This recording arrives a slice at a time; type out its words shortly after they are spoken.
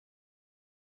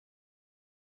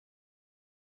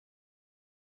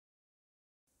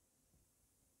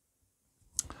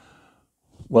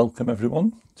Welcome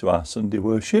everyone to our Sunday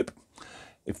worship.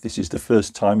 If this is the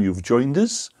first time you've joined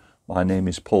us, my name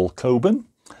is Paul Coburn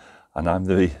and I'm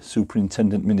the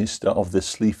Superintendent Minister of the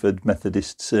Sleaford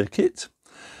Methodist Circuit.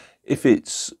 If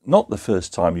it's not the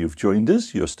first time you've joined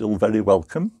us, you're still very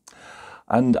welcome.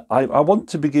 And I want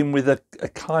to begin with a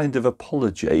kind of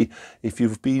apology. If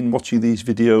you've been watching these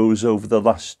videos over the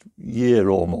last year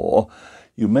or more,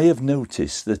 you may have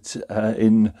noticed that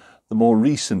in the more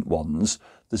recent ones,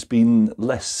 there's been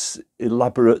less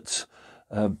elaborate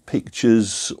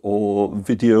pictures or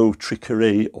video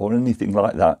trickery or anything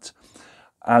like that.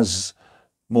 As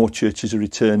more churches are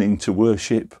returning to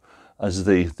worship, as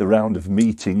the round of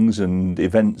meetings and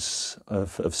events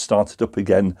have started up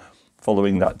again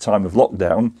following that time of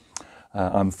lockdown,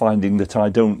 I'm finding that I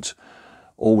don't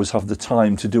always have the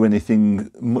time to do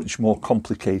anything much more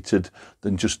complicated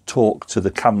than just talk to the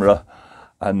camera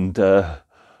and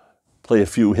play a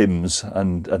few hymns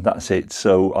and that's it.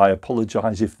 So I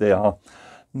apologise if they are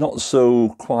not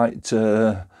so quite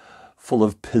full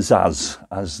of pizzazz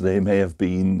as they may have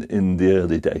been in the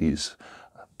early days.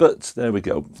 But there we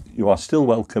go. You are still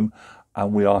welcome,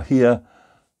 and we are here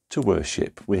to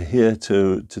worship. We're here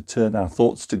to turn our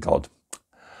thoughts to God.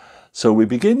 So we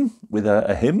begin with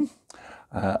a hymn.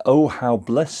 Oh, how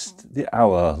blessed the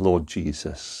hour, Lord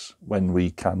Jesus, when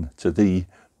we can to thee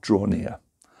draw near.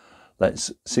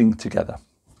 Let's sing together.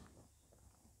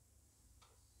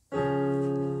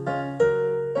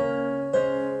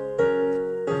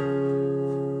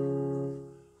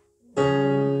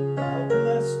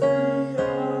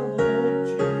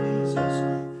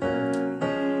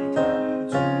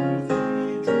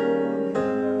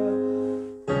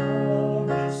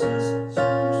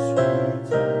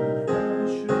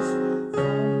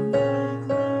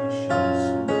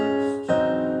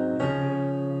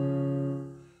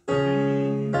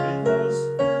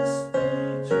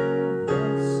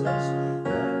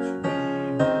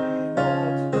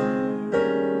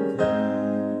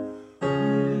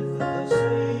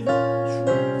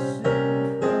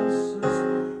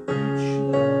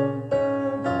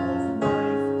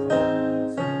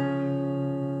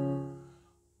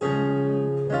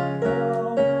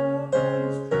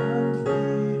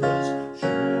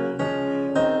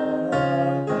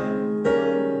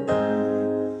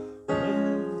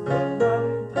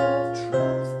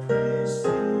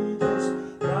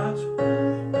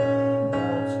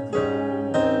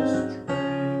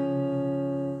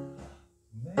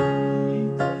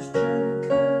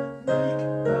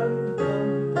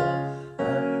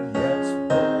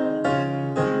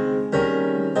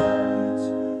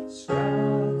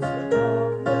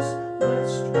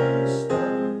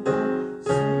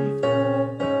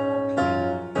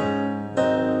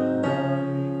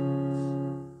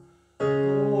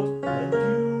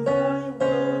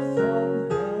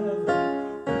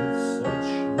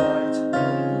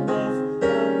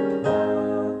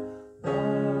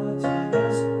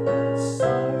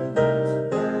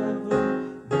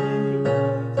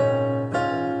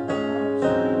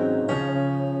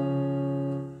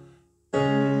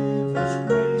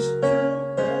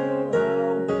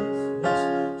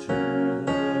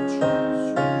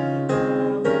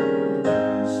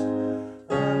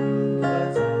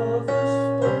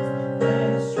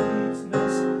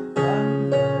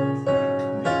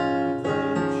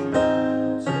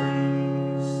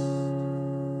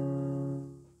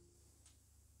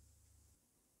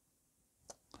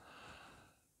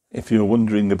 If you're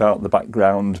wondering about the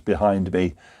background behind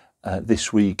me,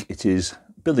 this week it is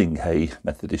Billinghay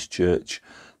Methodist Church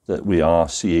that we are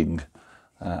seeing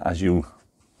as you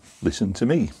listen to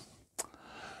me.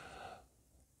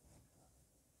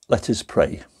 Let us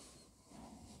pray.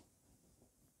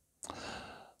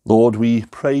 Lord, we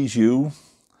praise you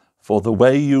for the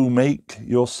way you make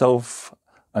yourself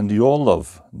and your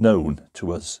love known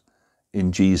to us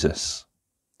in Jesus,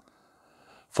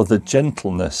 for the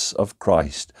gentleness of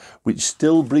Christ, which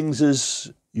still brings us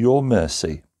your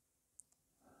mercy,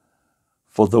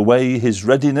 for the way his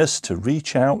readiness to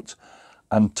reach out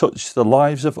and touch the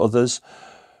lives of others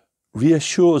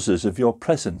reassures us of your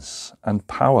presence and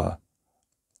power.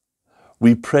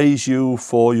 We praise you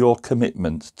for your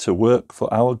commitment to work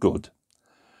for our good,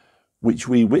 which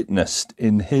we witnessed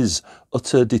in his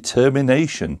utter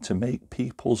determination to make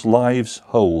people's lives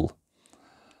whole.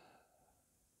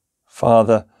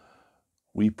 Father,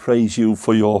 we praise you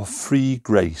for your free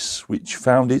grace, which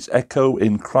found its echo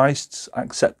in Christ's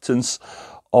acceptance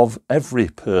of every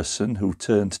person who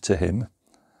turned to him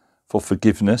for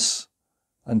forgiveness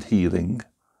and healing,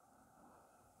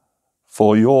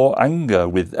 for your anger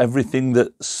with everything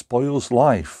that spoils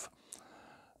life,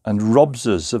 and robs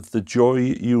us of the joy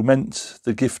you meant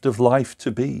the gift of life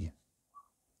to be.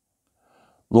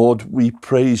 Lord, we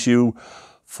praise you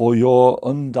for your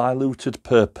undiluted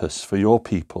purpose for your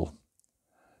people,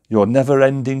 your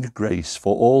never-ending grace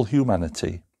for all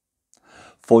humanity,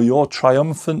 for your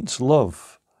triumphant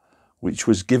love, which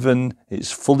was given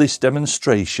its fullest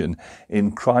demonstration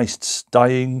in Christ's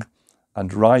dying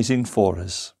and rising for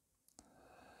us.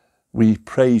 We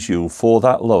praise you for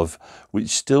that love which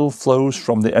still flows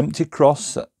from the empty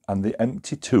cross and the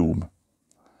empty tomb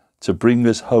to bring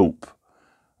us hope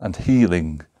and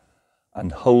healing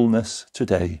and wholeness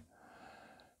today,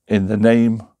 in the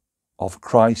name of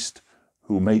Christ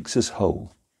who makes us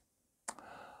whole.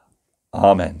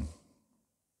 Amen.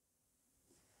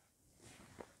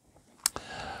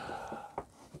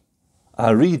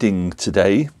 Our reading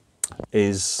today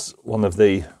is one of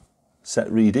the set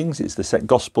readings. It's the set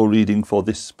gospel reading for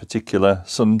this particular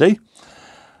Sunday.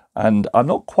 And I'm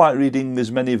not quite reading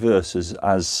as many verses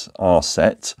as are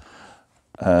set.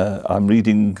 I'm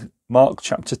reading Mark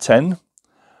chapter 10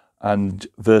 and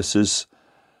verses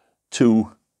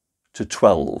 2 to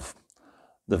 12.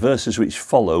 The verses which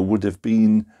follow would have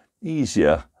been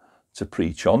easier to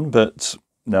preach on, but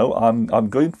no, I'm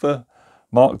going for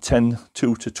Mark 10,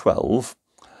 2 to 12.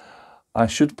 I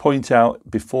should point out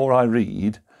before I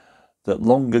read that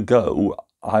long ago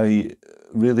I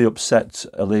really upset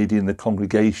a lady in the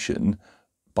congregation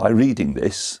by reading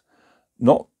this,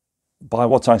 not by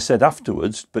what I said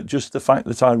afterwards, but just the fact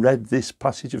that I read this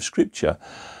passage of scripture,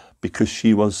 because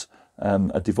she was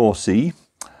a divorcee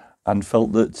and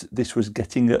felt that this was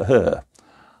getting at her.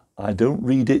 I don't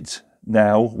read it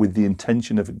now with the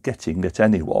intention of getting at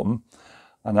anyone,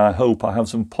 and I hope I have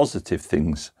some positive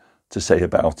things to say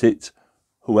about it,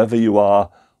 whoever you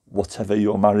are, whatever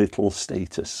your marital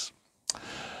status.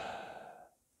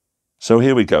 So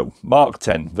here we go. Mark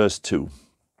 10, verse 2.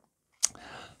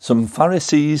 Some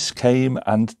Pharisees came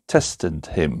and tested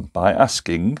him by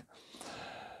asking,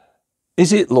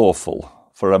 "Is it lawful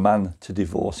for a man to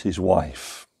divorce his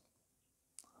wife?"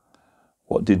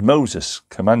 "What did Moses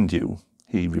command you?"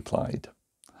 he replied.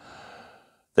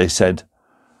 They said,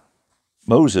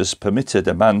 "Moses permitted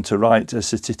a man to write a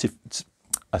certificate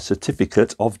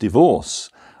of divorce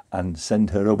and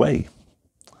send her away."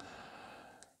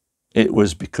 "It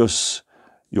was because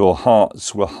your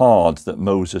hearts were hard that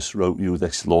Moses wrote you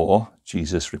this law,"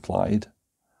 Jesus replied.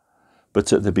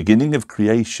 "But at the beginning of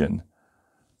creation,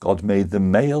 God made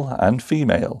them male and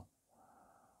female.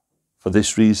 For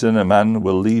this reason, a man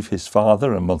will leave his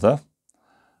father and mother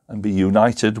and be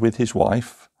united with his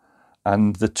wife,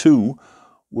 and the two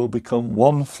will become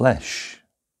one flesh.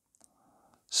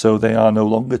 So they are no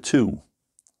longer two,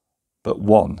 but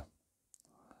one.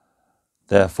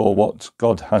 Therefore, what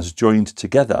God has joined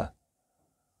together,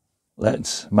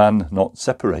 let man not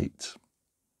separate."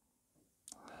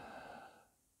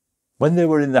 When they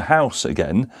were in the house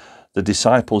again, the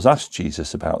disciples asked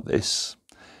Jesus about this.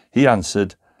 He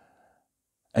answered,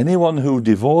 "Anyone who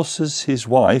divorces his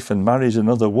wife and marries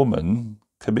another woman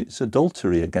commits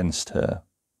adultery against her.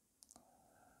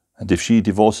 And if she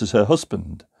divorces her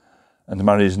husband and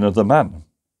marries another man,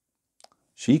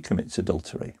 she commits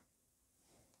adultery."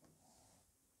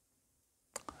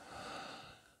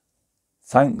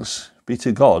 Thanks be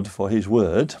to God for his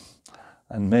word,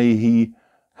 and may he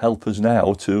help us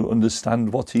now to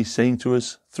understand what he's saying to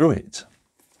us through it.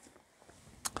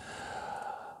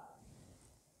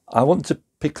 I want to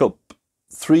pick up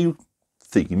three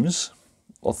themes,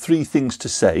 or three things to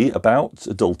say about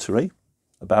adultery,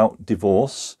 about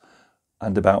divorce,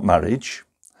 and about marriage.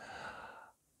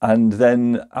 And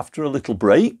then after a little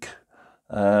break,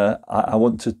 I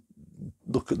want to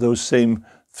look at those same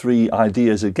three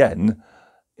ideas again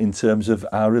in terms of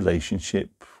our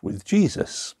relationship with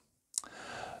Jesus.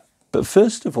 But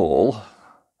first of all,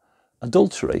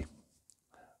 adultery.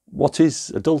 What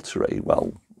is adultery?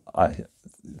 Well, I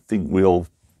think we all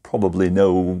probably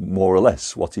know more or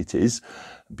less what it is: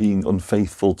 being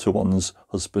unfaithful to one's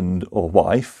husband or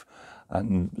wife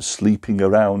and sleeping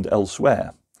around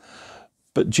elsewhere.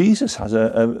 But Jesus has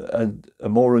a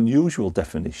more unusual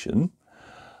definition,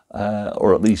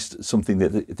 or at least something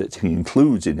that he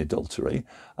includes in adultery,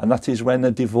 and that is when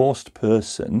a divorced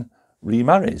person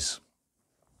remarries.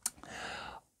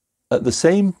 At the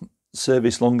same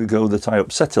service long ago that I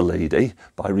upset a lady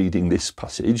by reading this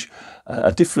passage,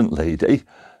 a different lady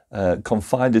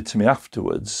confided to me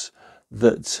afterwards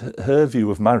that her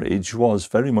view of marriage was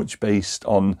very much based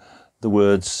on the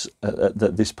words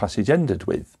that this passage ended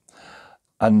with,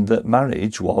 and that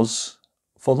marriage was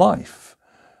for life.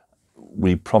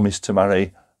 We promise to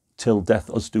marry till death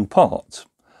us do part.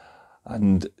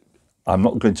 And I'm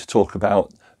not going to talk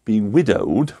about being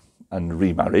widowed and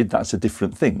remarried, that's a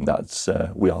different thing. That's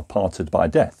we are parted by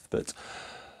death.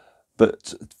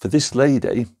 But for this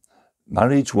lady,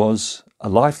 marriage was a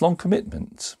lifelong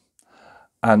commitment,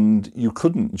 and you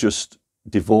couldn't just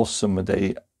divorce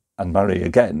somebody and marry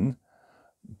again,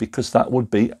 because that would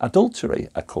be adultery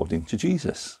according to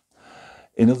Jesus.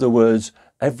 In other words,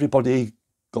 everybody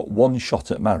got one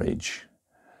shot at marriage,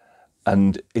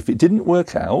 and if it didn't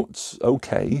work out,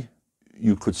 okay,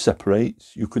 you could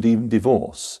separate, you could even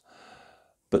divorce,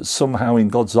 but somehow in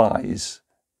God's eyes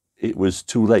it was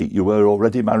too late. You were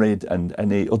already married, and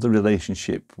any other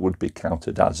relationship would be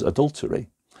counted as adultery.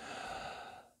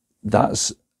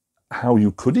 That's how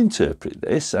you could interpret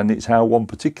this, and it's how one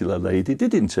particular lady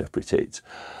did interpret it.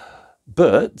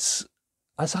 But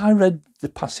as I read the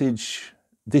passage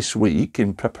this week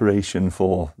in preparation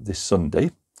for this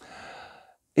Sunday,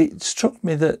 it struck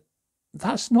me that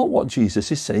that's not what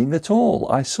Jesus is saying at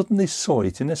all. I suddenly saw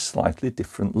it in a slightly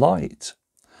different light.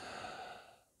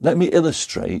 Let me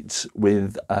illustrate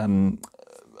with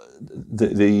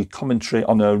the commentary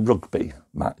on a rugby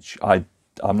match.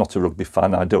 I'm not a rugby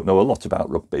fan. I don't know a lot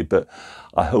about rugby, but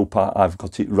I hope I've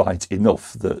got it right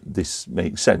enough that this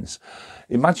makes sense.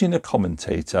 Imagine a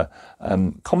commentator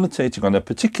commentating on a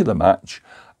particular match,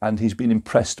 and he's been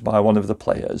impressed by one of the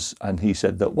players, and he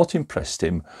said that what impressed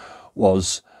him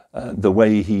was the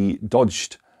way he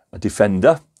dodged a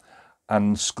defender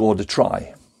and scored a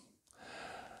try.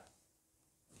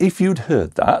 If you'd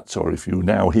heard that, or if you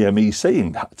now hear me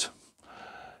saying that,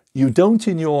 you don't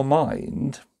in your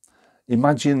mind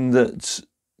imagine that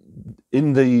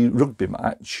in the rugby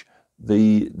match,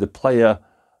 the player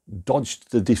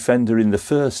dodged the defender in the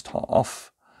first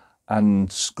half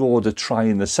and scored a try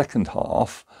in the second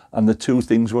half, and the two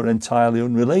things were entirely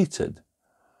unrelated.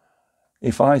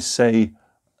 If I say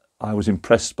I was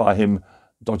impressed by him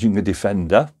dodging a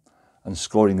defender and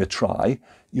scoring a try,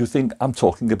 you think I'm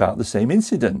talking about the same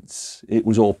incidents. It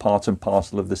was all part and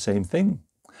parcel of the same thing.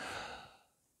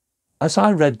 As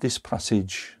I read this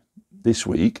passage this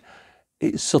week,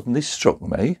 it suddenly struck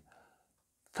me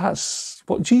that's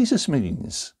what Jesus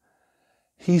means.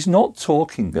 He's not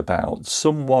talking about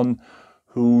someone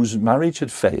whose marriage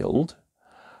had failed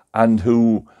and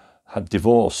who had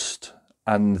divorced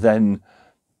and then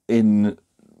in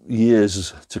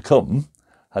years to come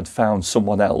had found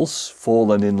someone else,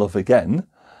 fallen in love again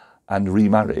and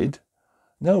remarried.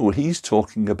 No, he's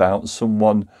talking about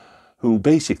someone who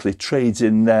basically trades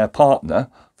in their partner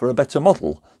for a better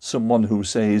model. Someone who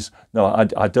says, no,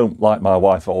 I don't like my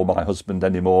wife or my husband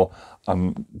anymore.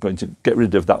 I'm going to get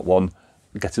rid of that one,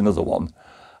 get another one.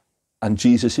 And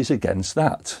Jesus is against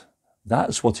that.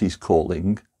 That's what he's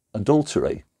calling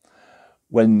adultery.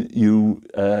 When you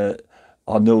are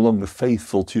no longer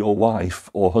faithful to your wife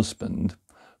or husband,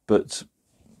 but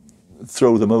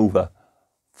throw them over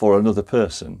for another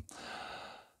person.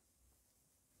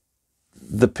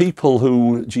 The people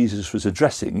who Jesus was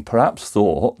addressing perhaps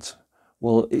thought,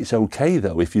 well, it's okay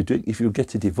though, if you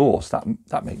get a divorce,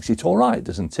 that makes it all right,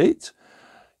 doesn't it?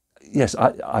 Yes,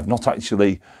 I've not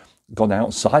actually gone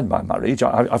outside my marriage.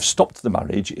 I've stopped the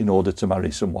marriage in order to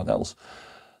marry someone else.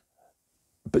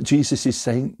 But Jesus is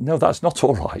saying, no, that's not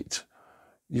all right.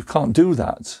 You can't do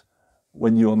that.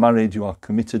 When you are married, you are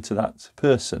committed to that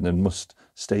person and must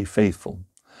stay faithful.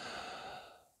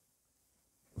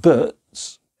 But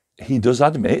he does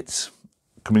admit,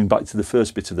 coming back to the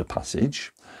first bit of the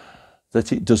passage,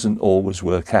 that it doesn't always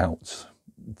work out.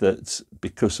 That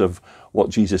because of what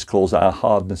Jesus calls our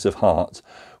hardness of heart,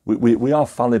 we are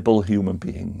fallible human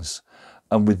beings.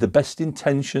 And with the best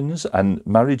intentions, and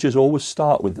marriages always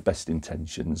start with the best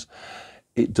intentions,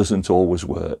 it doesn't always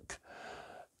work.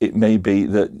 It may be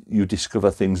that you discover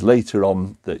things later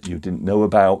on that you didn't know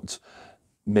about.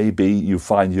 Maybe you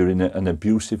find you're in an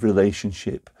abusive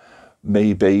relationship.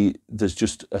 Maybe there's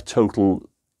just a total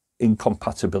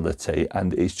incompatibility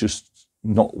and it's just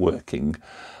not working.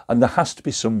 And there has to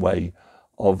be some way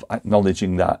of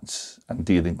acknowledging that and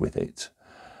dealing with it.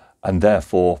 And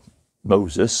therefore,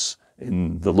 Moses,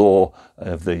 in the law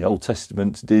of the Old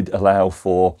Testament, did allow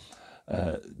for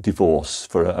divorce,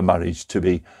 for a marriage to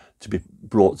be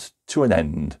brought to an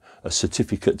end, a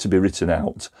certificate to be written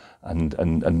out and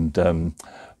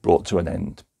brought to an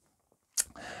end.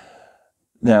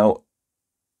 Now,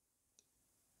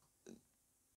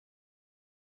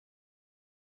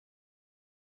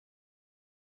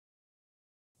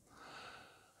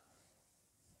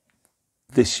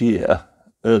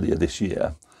 earlier this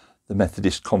year, the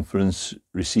Methodist Conference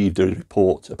received a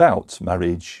report about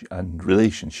marriage and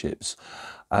relationships.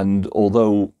 And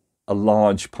although a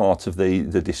large part of the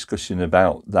discussion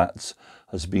about that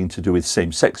has been to do with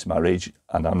same-sex marriage,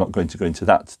 and I'm not going to go into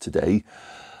that today.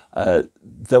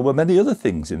 There were many other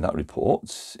things in that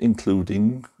report,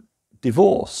 including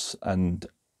divorce and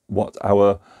what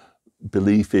our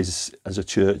belief is as a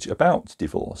church about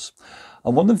divorce.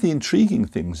 And one of the intriguing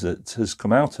things that has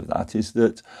come out of that is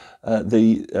that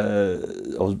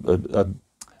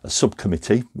a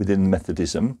subcommittee within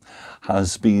Methodism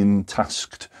has been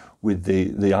tasked with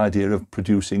the idea of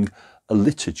producing a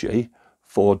liturgy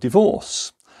for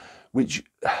divorce, which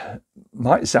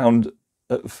might sound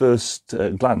at first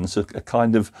glance a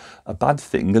kind of a bad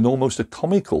thing and almost a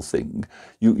comical thing.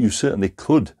 You certainly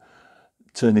could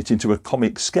turn it into a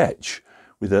comic sketch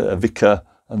with a vicar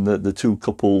and the two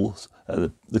couples,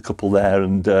 the couple there,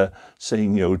 and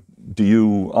saying, do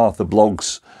you, Arthur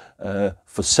Bloggs,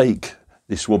 forsake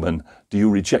this woman? Do you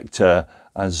reject her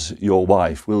as your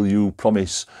wife? Will you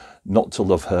promise not to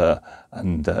love her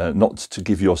and not to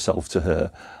give yourself to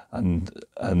her? And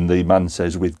the man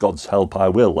says, with God's help I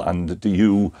will. And do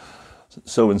you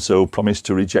so-and-so promise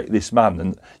to reject this man?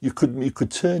 And you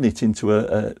could turn it into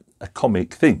a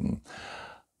comic thing.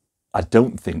 I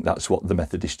don't think that's what the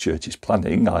Methodist Church is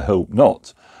planning. I hope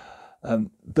not.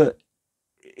 But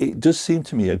it does seem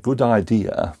to me a good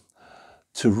idea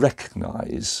to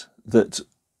recognise that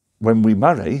when we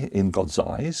marry in God's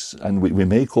eyes and we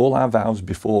make all our vows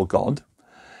before God,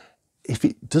 if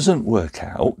it doesn't work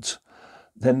out,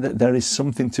 then there is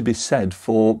something to be said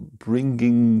for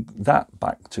bringing that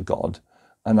back to God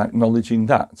and acknowledging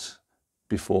that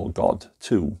before God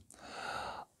too.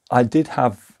 I did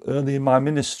have early in my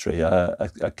ministry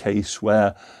a case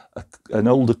where an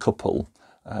older couple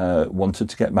wanted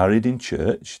to get married in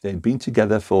church. They'd been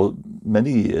together for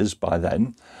many years by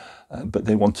then, but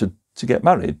they wanted to get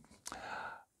married.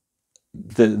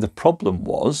 The problem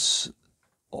was,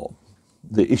 or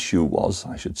the issue was,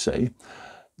 I should say,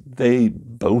 they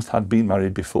both had been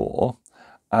married before,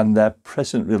 and their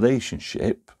present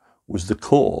relationship was the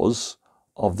cause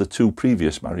of the two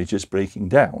previous marriages breaking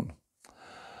down.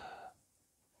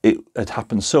 It had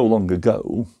happened so long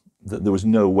ago that there was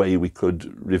no way we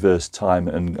could reverse time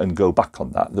and go back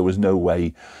on that. There was no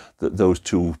way that those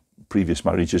two previous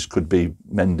marriages could be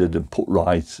mended and put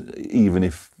right, even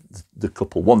if the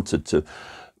couple wanted to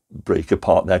break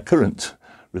apart their current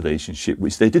relationship,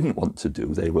 which they didn't want to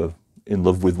do. They were in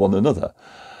love with one another.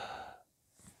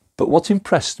 But what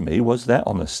impressed me was their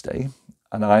honesty.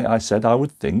 And I said I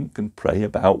would think and pray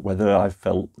about whether I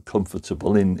felt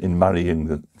comfortable in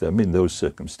marrying them in those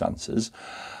circumstances,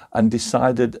 and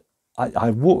decided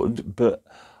I would, but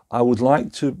I would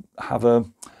like to have a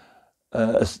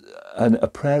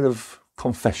prayer of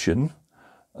confession,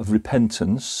 of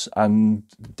repentance and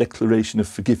declaration of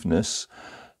forgiveness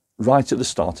right at the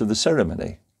start of the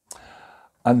ceremony.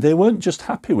 And they weren't just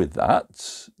happy with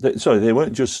that. They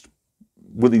weren't just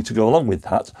willing to go along with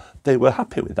that. They were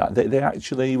happy with that. They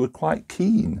actually were quite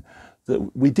keen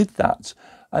that we did that.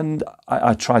 And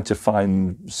I tried to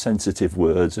find sensitive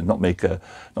words and not make a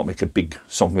big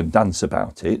song and dance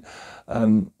about it.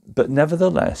 But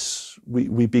nevertheless,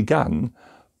 we began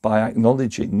by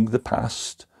acknowledging the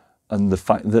past and the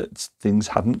fact that things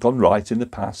hadn't gone right in the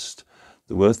past.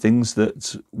 There were things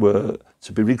that were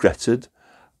to be regretted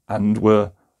and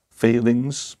were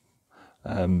failings,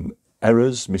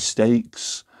 errors,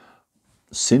 mistakes,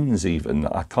 sins even.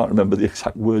 I can't remember the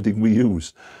exact wording we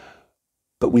used.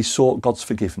 But we sought God's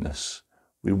forgiveness.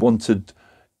 We wanted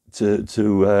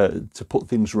to put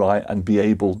things right and be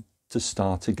able to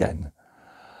start again.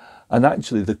 And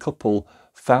actually the couple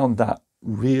found that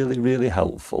really, really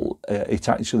helpful. It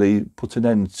actually put an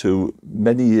end to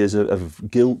many years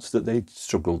of guilt that they'd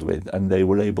struggled with, and they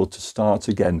were able to start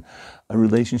again a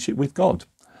relationship with God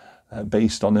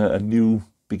based on a new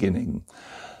beginning.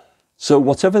 So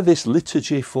whatever this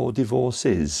liturgy for divorce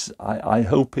is, I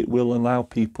hope it will allow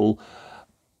people,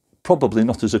 probably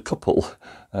not as a couple,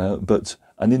 but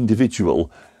an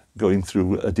individual going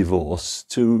through a divorce,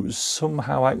 to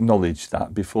somehow acknowledge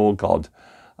that before God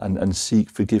and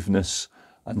seek forgiveness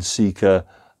and seek a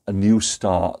new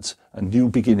start, a new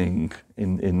beginning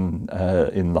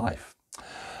in life.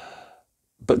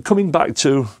 But coming back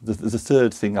to the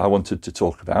third thing I wanted to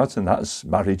talk about, and that's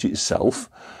marriage itself.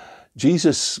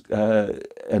 Jesus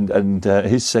and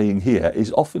his saying here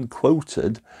is often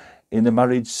quoted in a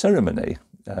marriage ceremony.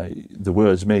 The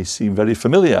words may seem very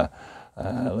familiar.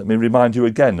 Let me remind you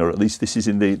again, or at least this is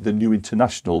in the New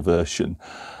International Version.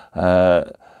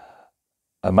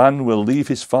 A man will leave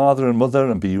his father and mother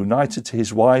and be united to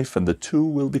his wife, and the two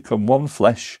will become one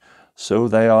flesh. So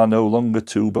they are no longer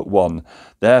two but one.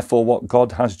 Therefore what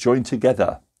God has joined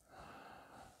together,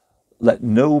 Let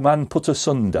no man put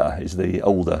asunder is the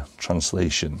older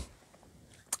translation.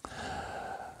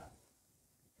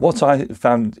 What I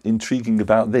found intriguing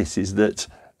about this is that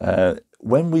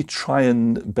when we try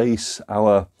and base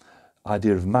our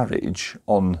idea of marriage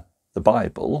on the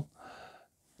Bible,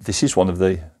 this is one of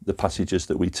the passages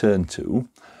that we turn to,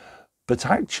 but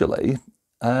actually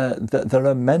there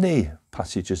are many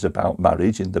passages about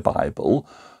marriage in the Bible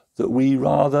that we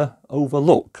rather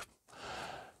overlook.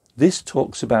 This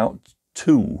talks about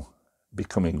two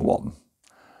becoming one.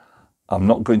 I'm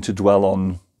not going to dwell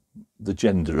on the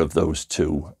gender of those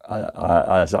two,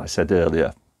 as I said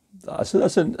earlier. That's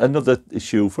another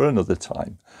issue for another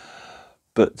time.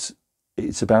 But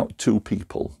it's about two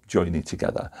people joining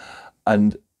together.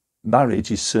 And marriage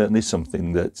is certainly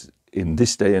something that in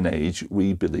this day and age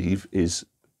we believe is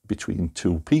between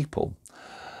two people.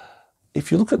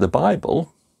 If you look at the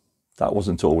Bible, that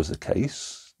wasn't always the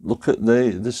case. Look at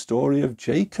the story of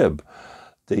Jacob,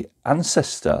 the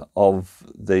ancestor of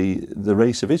the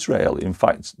race of Israel. In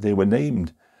fact, they were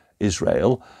named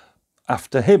Israel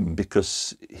after him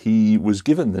because he was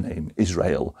given the name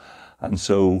Israel. And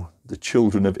so the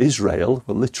children of Israel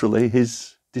were literally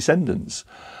his descendants.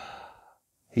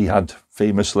 He had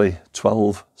famously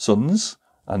 12 sons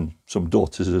and some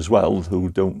daughters as well, who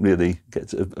don't really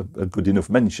get a good enough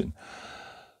mention.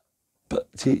 But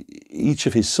each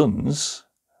of his sons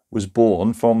was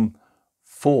born from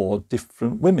 4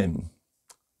 different women,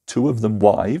 2 of them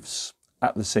wives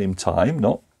at the same time,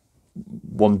 not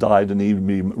one died and he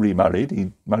remarried.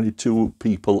 He married 2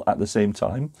 people at the same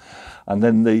time. And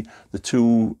then the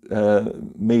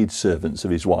 2 maidservants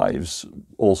of his wives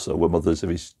also were mothers of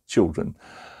his children.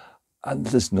 And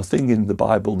there's nothing in the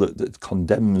Bible that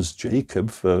condemns Jacob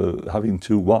for having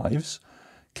 2 wives.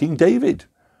 King David,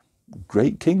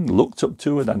 great king, looked up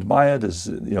to and admired as,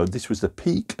 this was the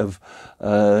peak of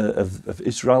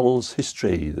Israel's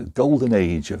history, the golden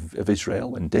age of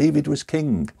Israel when David was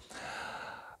king.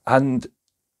 And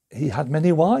he had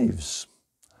many wives.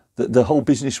 The whole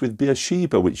business with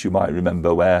Bathsheba, which you might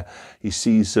remember, where he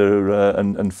sees her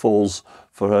and falls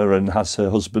for her and has her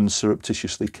husband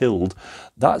surreptitiously killed,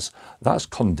 that's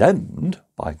condemned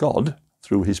by God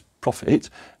through his prophet.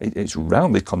 It's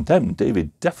roundly condemned.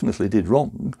 David definitely did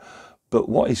wrong. But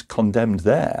what is condemned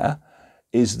there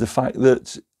is the fact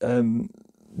that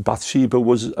Bathsheba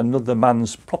was another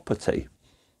man's property.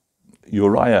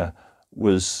 Uriah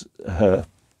was her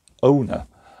owner,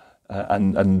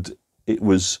 and it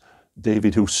was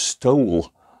David who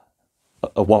stole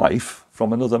a wife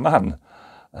from another man.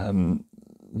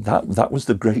 That was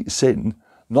the great sin,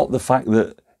 not the fact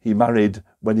that he married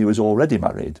when he was already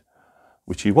married,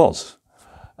 which he was.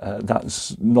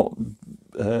 That's not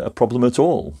a problem at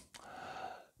all.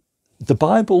 The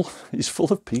Bible is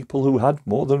full of people who had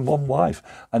more than one wife.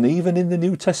 And even in the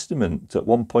New Testament, at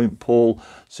one point, Paul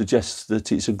suggests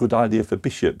that it's a good idea for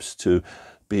bishops to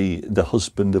be the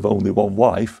husband of only one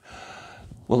wife.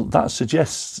 Well, that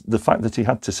suggests the fact that he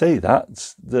had to say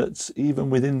that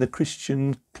even within the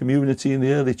Christian community in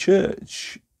the early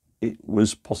church, it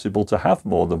was possible to have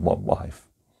more than one wife.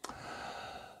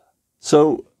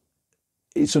 So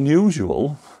it's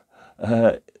unusual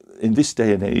in this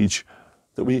day and age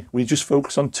that we just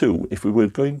focus on 2. If we were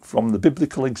going from the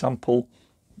biblical example,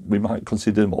 we might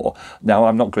consider more. Now,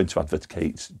 I'm not going to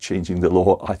advocate changing the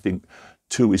law. I think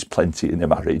 2 is plenty in a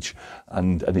marriage,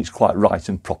 and it's quite right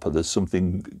and proper. There's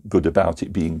something good about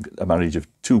it being a marriage of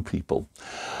 2 people.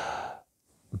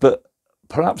 But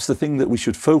perhaps the thing that we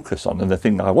should focus on, and the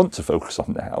thing I want to focus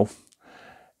on now,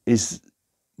 is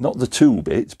not the 2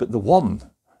 bit, but the 1.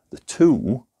 The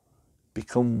 2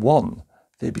 become 1.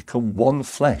 They become one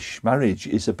flesh. Marriage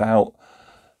is about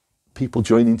people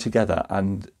joining together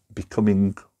and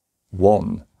becoming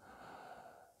one.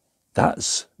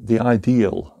 That's the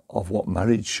ideal of what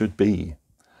marriage should be.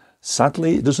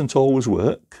 Sadly, it doesn't always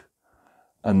work,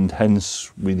 and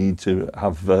hence we need to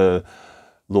have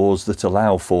laws that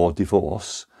allow for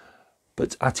divorce.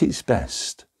 But at its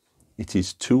best, it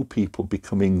is 2 people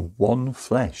becoming one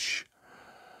flesh.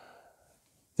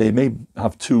 They may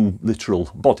have 2 literal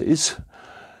bodies.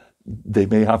 They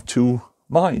may have 2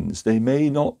 minds. They may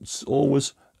not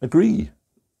always agree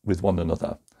with one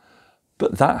another.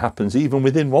 But that happens even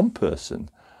within one person.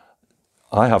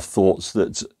 I have thoughts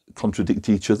that contradict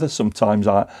each other. Sometimes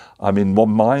I'm in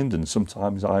one mind and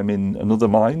sometimes I'm in another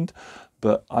mind.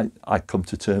 But I come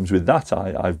to terms with that.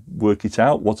 I work it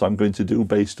out, what I'm going to do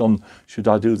based on should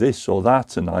I do this or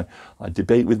that. And I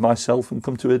debate with myself and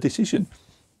come to a decision.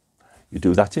 You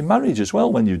do that in marriage as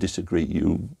well. When you disagree,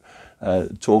 you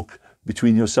talk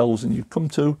between yourselves and you come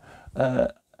to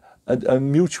a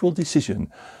mutual decision.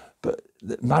 But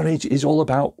marriage is all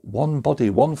about one body,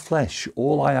 one flesh.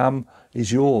 All I am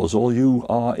is yours. All you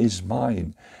are is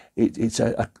mine. It's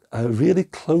a really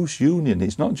close union.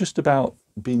 It's not just about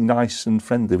being nice and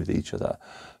friendly with each other,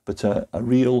 but a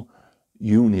real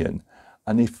union.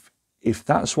 And if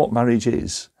that's what marriage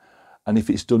is, and if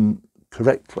it's done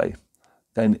correctly,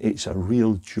 then it's a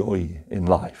real joy in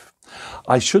life.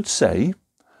 I should say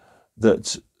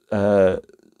that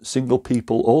single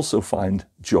people also find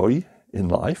joy in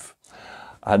life.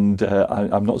 And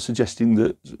I'm not suggesting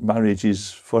that marriage is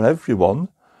for everyone,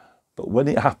 but when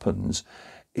it happens,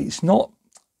 it's not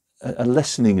a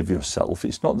lessening of yourself.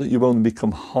 It's not that you only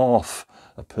become half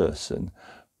a person,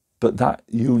 but that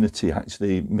unity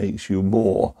actually makes you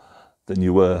more than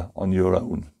you were on your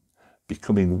own.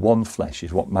 Becoming one flesh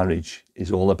is what marriage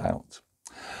is all about.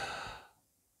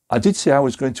 I did say I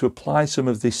was going to apply some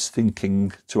of this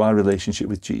thinking to our relationship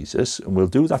with Jesus, and we'll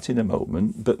do that in a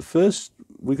moment. But first,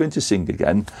 we're going to sing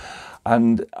again.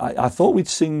 And I thought we'd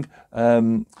sing,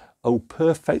 "O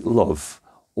Perfect Love,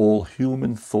 All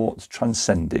Human Thoughts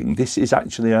Transcending." This is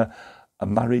actually a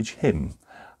marriage hymn.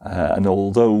 And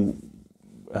although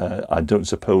I don't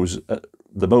suppose at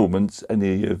the moment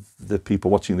any of the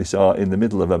people watching this are in the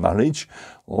middle of a marriage,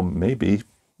 or maybe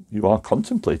you are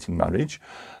contemplating marriage,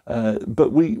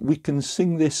 but we can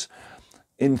sing this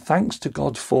in thanks to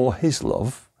God for his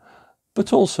love,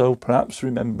 but also perhaps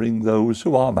remembering those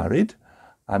who are married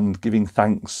and giving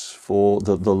thanks for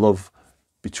the love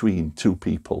between two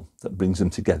people that brings them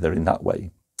together in that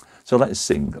way. So let's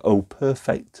sing, "O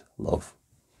Perfect Love."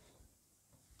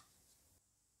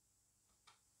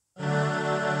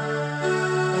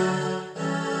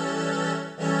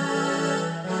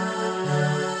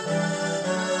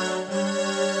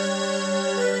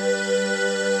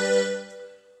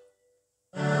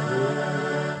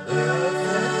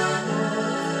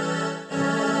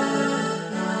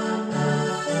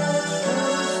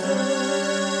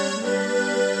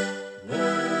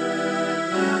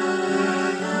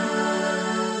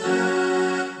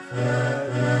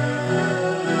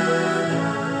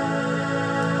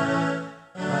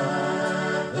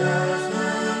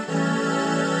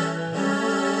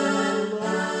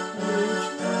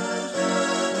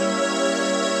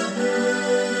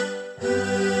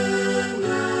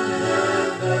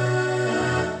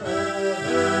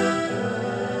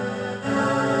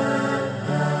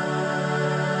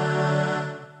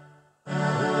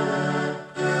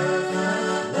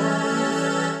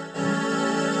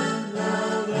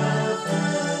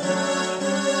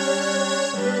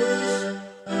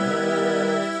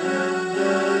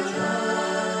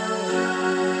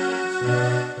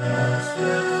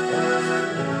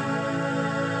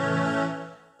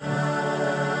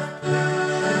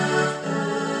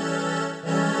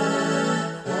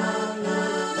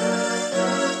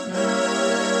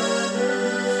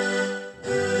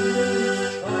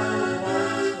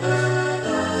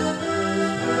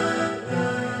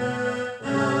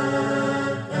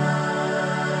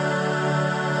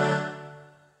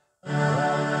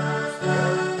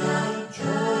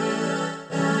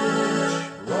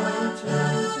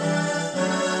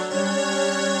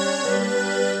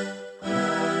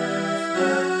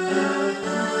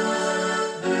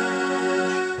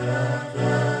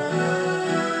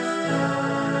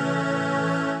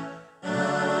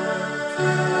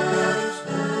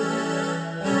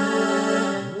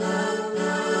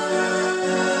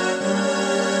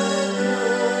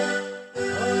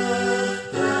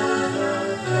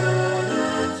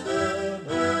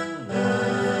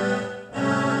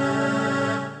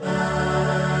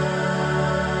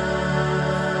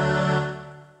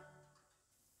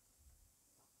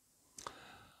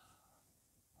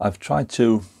 I've tried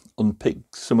to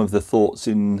unpick some of the thoughts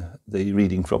in the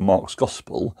reading from Mark's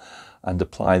Gospel and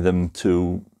apply them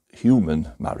to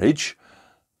human marriage,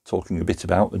 talking a bit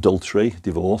about adultery,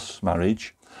 divorce,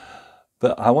 marriage.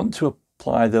 But I want to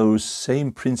apply those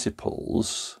same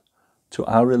principles to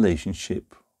our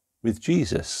relationship with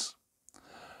Jesus,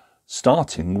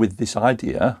 starting with this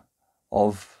idea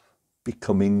of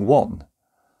becoming one.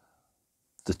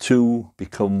 The two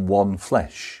become one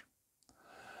flesh.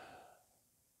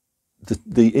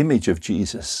 The image of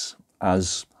Jesus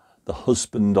as the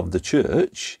husband of the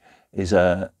church is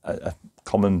a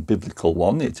common biblical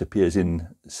one. It appears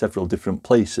in several different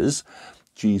places.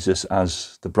 Jesus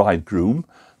as the bridegroom,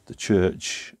 the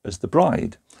church as the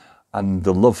bride. And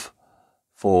the love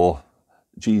for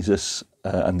Jesus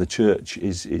and the church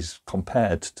is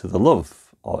compared to the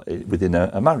love within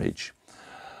a marriage.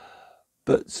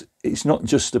 But it's not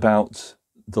just about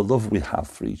the love we have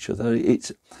for each other.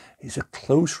 It's a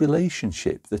close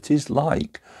relationship that is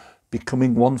like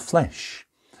becoming one flesh.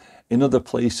 In other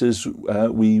places,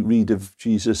 we read of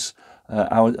Jesus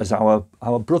as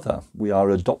our brother. We are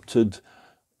adopted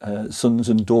sons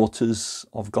and daughters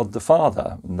of God the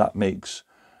Father, and that makes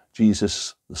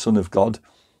Jesus, the Son of God,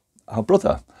 our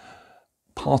brother,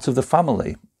 part of the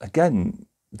family. Again,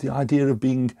 the idea of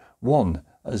being one,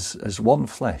 as one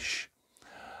flesh.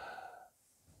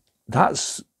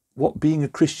 That's what being a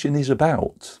Christian is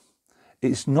about.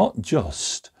 It's not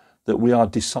just that we are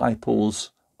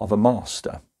disciples of a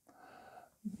master.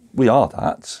 We are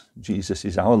that. Jesus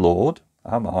is our Lord,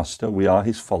 our master. We are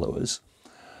his followers.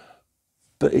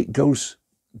 But it goes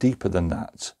deeper than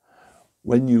that.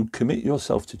 When you commit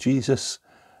yourself to Jesus,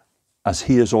 as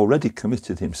he has already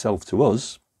committed himself to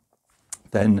us,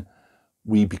 then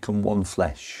we become one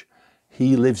flesh.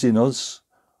 He lives in us,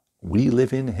 we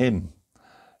live in him.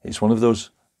 It's one of those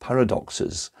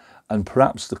paradoxes, and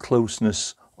perhaps the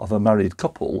closeness of a married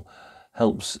couple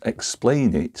helps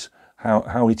explain it,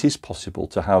 how it is possible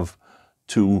to have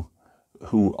two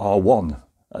who are one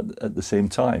at the same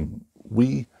time.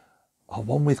 We are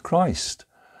one with Christ.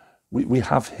 We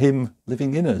have him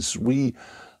living in us. We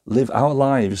live our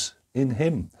lives in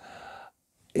him.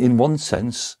 In one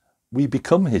sense, we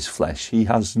become his flesh. He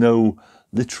has no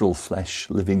literal flesh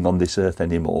living on this earth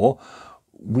anymore.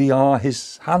 We are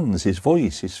his hands, his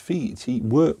voice, his feet. He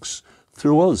works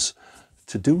through us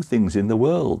to do things in the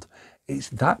world. It's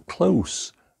that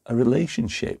close a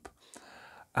relationship.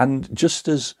 And just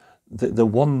as the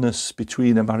oneness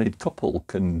between a married couple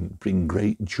can bring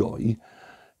great joy,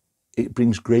 it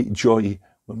brings great joy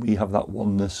when we have that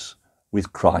oneness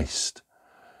with Christ.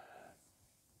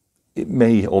 It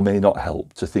may or may not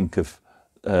help to think of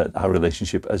our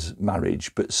relationship as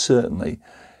marriage, but certainly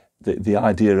the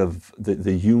idea of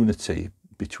the unity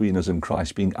between us and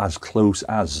Christ being as close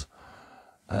as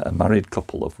a married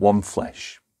couple of one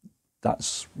flesh,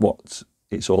 that's what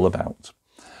it's all about.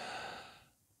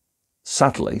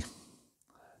 Sadly,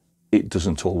 it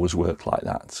doesn't always work like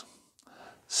that.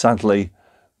 Sadly,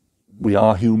 we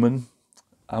are human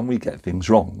and we get things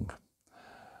wrong.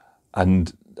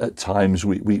 And at times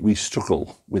we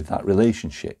struggle with that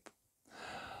relationship.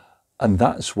 And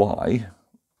that's why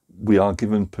we are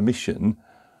given permission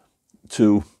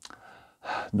to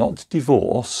not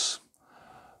divorce,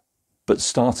 but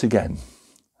start again.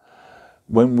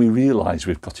 When we realise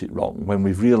we've got it wrong, when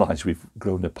we've realised we've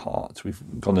grown apart, we've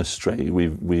gone astray,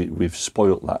 we've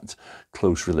spoilt that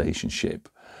close relationship,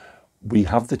 we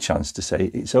have the chance to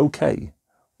say, it's okay,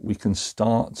 we can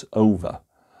start over.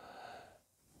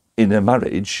 In a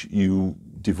marriage, you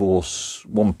divorce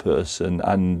one person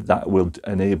and that will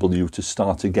enable you to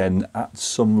start again at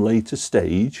some later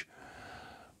stage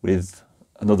with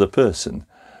another person.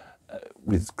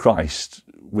 With Christ,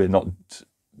 we're not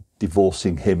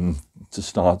divorcing him to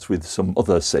start with some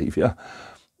other saviour,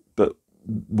 but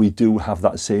we do have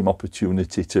that same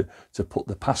opportunity to put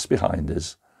the past behind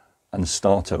us and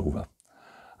start over.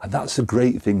 And that's the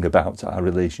great thing about our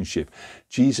relationship.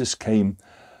 Jesus came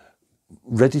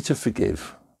ready to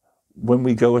forgive. When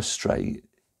we go astray,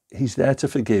 he's there to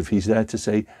forgive. He's there to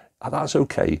say, that's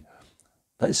okay.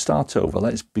 Let's start over.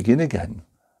 Let's begin again.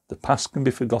 The past can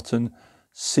be forgotten.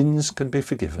 Sins can be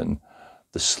forgiven.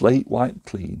 The slate wiped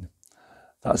clean.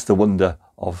 That's the wonder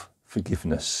of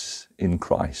forgiveness in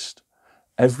Christ.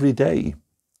 Every day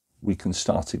we can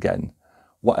start again.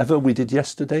 Whatever we did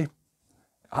yesterday,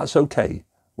 that's okay.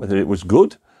 Whether it was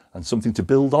good and something to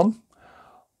build on,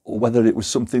 or whether it was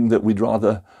something that we'd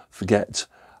rather forget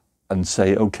and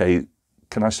say, okay,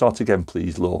 can I start again,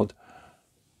 please, Lord?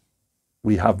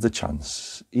 We have the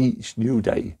chance each new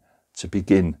day to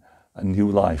begin a new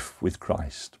life with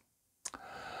Christ.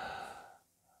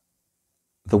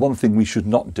 The one thing we should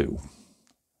not do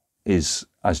is,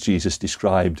 as Jesus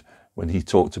described when he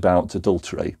talked about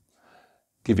adultery,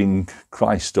 giving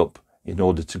Christ up in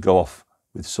order to go off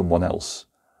with someone else.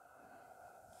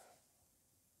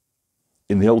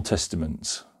 In the Old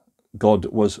Testament, God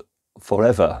was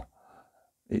forever,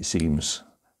 it seems,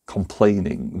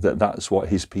 complaining that that's what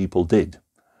his people did.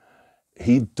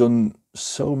 He'd done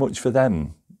so much for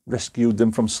them, rescued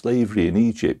them from slavery in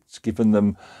Egypt, given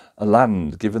them a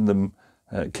land, given them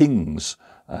kings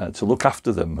to look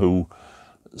after them, who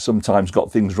sometimes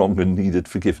got things wrong and needed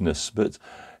forgiveness. But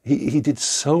he did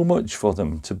so much for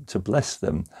them to bless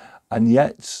them, and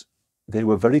yet they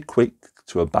were very quick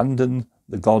to abandon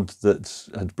the God that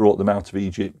had brought them out of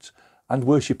Egypt and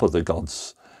worship other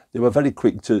gods. They were very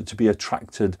quick to be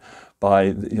attracted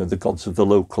by the gods of the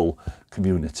local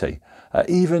community.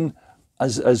 Even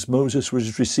as Moses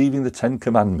was receiving the Ten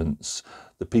Commandments,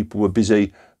 the people were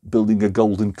busy building a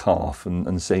golden calf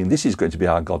and saying this is going to be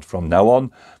our God from now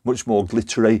on, much more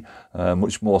glittery,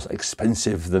 much more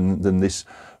expensive than this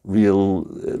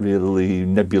really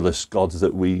nebulous God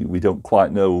that we don't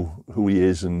quite know who he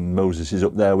is, and Moses is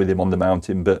up there with him on the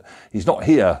mountain, but he's not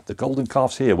here. The golden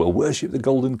calf's here. We'll worship the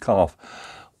golden calf.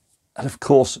 And of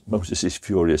course Moses is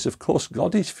furious. Of course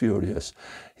God is furious.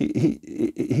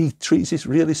 He treats this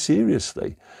really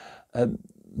seriously.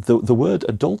 The word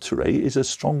adultery is a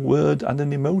strong word and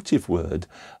an emotive word,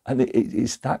 and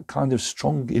it's that kind of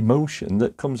strong emotion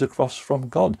that comes across from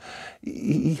God.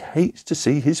 He hates to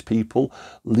see his people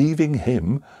leaving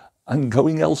him and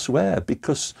going elsewhere,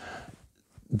 because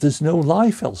there's no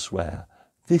life elsewhere.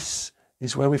 This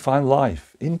is where we find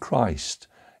life, in Christ,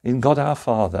 in God our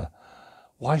Father.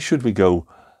 Why should we go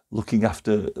looking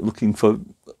for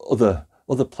other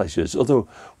pleasures, other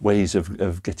ways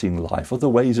of getting life, other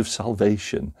ways of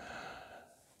salvation?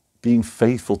 Being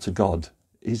faithful to God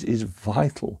is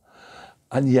vital.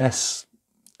 And yes,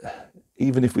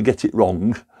 even if we get it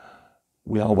wrong,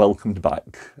 we are welcomed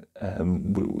back.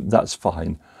 That's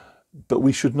fine. But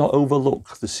we should not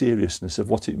overlook the seriousness of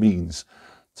what it means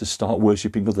to start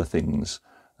worshipping other things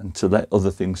and to let other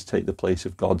things take the place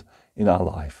of God in our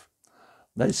life.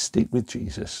 Let's stick with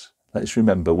Jesus. Let's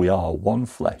remember we are one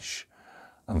flesh,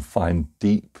 and find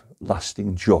deep,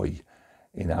 lasting joy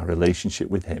in our relationship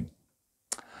with him.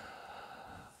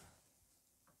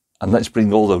 And let's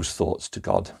bring all those thoughts to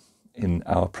God in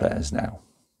our prayers now.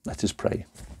 Let us pray.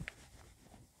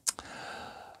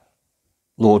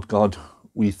 Lord God,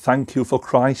 we thank you for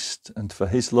Christ and for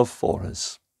his love for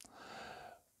us.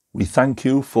 We thank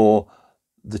you for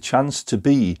the chance to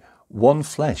be one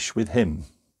flesh with him,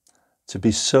 to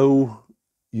be so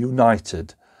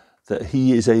united that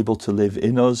he is able to live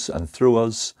in us and through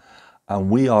us, and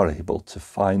we are able to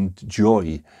find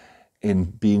joy in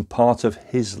being part of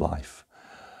his life.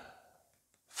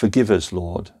 Forgive us,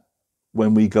 Lord,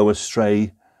 when we go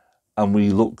astray and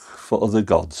we look for other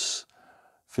gods.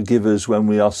 Forgive us when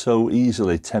we are so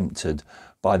easily tempted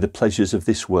by the pleasures of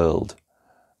this world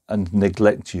and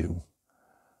neglect you.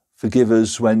 Forgive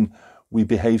us when we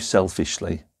behave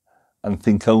selfishly and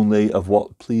think only of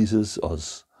what pleases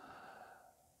us.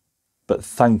 But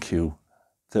thank you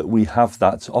that we have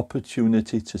that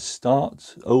opportunity to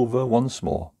start over once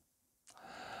more.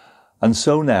 And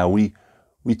so now we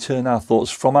turn our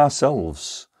thoughts from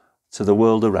ourselves to the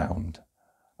world around,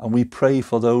 and we pray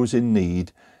for those in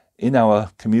need in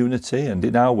our community and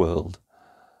in our world.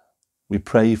 We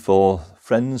pray for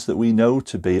friends that we know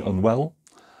to be unwell,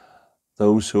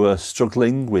 those who are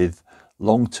struggling with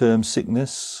long-term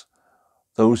sickness,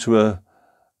 those who are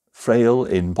frail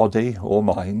in body or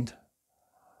mind,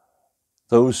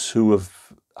 those who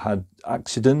have had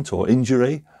accident or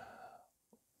injury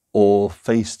or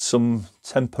faced some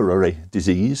temporary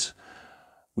disease.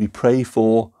 We pray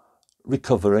for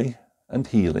recovery and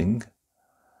healing.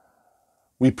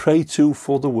 We pray too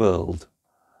for the world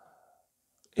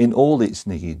in all its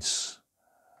needs,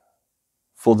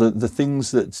 for the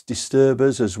things that disturb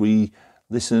us as we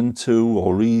listen to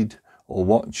or read or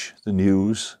watch the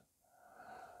news.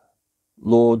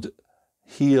 Lord,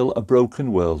 heal a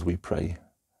broken world, we pray.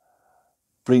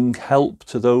 Bring help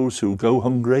to those who go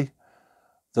hungry,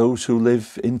 those who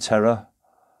live in terror.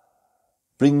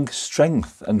 Bring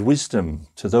strength and wisdom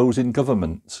to those in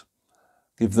government.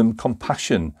 Give them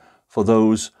compassion for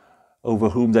those over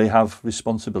whom they have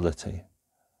responsibility.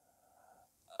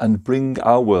 And bring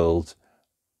our world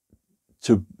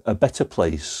to a better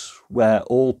place where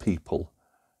all people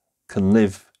can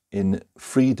live in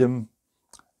freedom,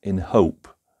 in hope,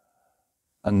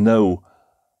 and know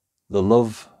the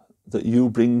love that you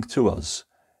bring to us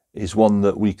is one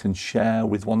that we can share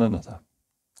with one another.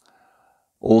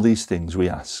 All these things we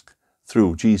ask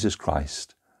through Jesus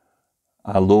Christ,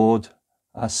 our Lord,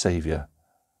 our Saviour.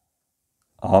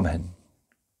 Amen.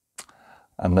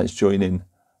 And let's join in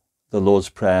the Lord's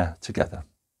Prayer together.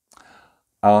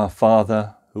 Our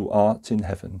Father, who art in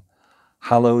heaven,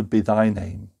 hallowed be thy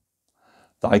name.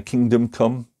 Thy kingdom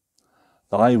come,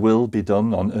 thy will be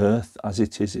done on earth as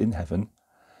it is in heaven.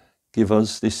 Give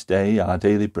us this day our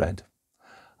daily bread,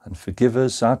 and forgive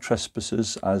us our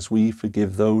trespasses as we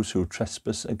forgive those who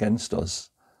trespass against us.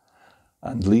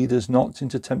 And lead us not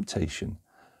into temptation,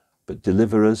 but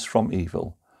deliver us from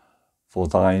evil. For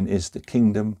thine is the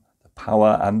kingdom, the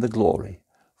power and the glory,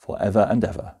 for ever and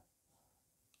ever.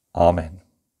 Amen.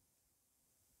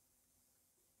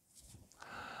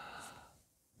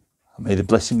 And may the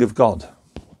blessing of God,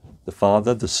 the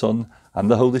Father, the Son, and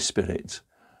the Holy Spirit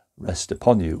rest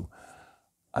upon you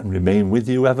and remain with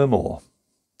you evermore.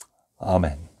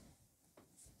 Amen.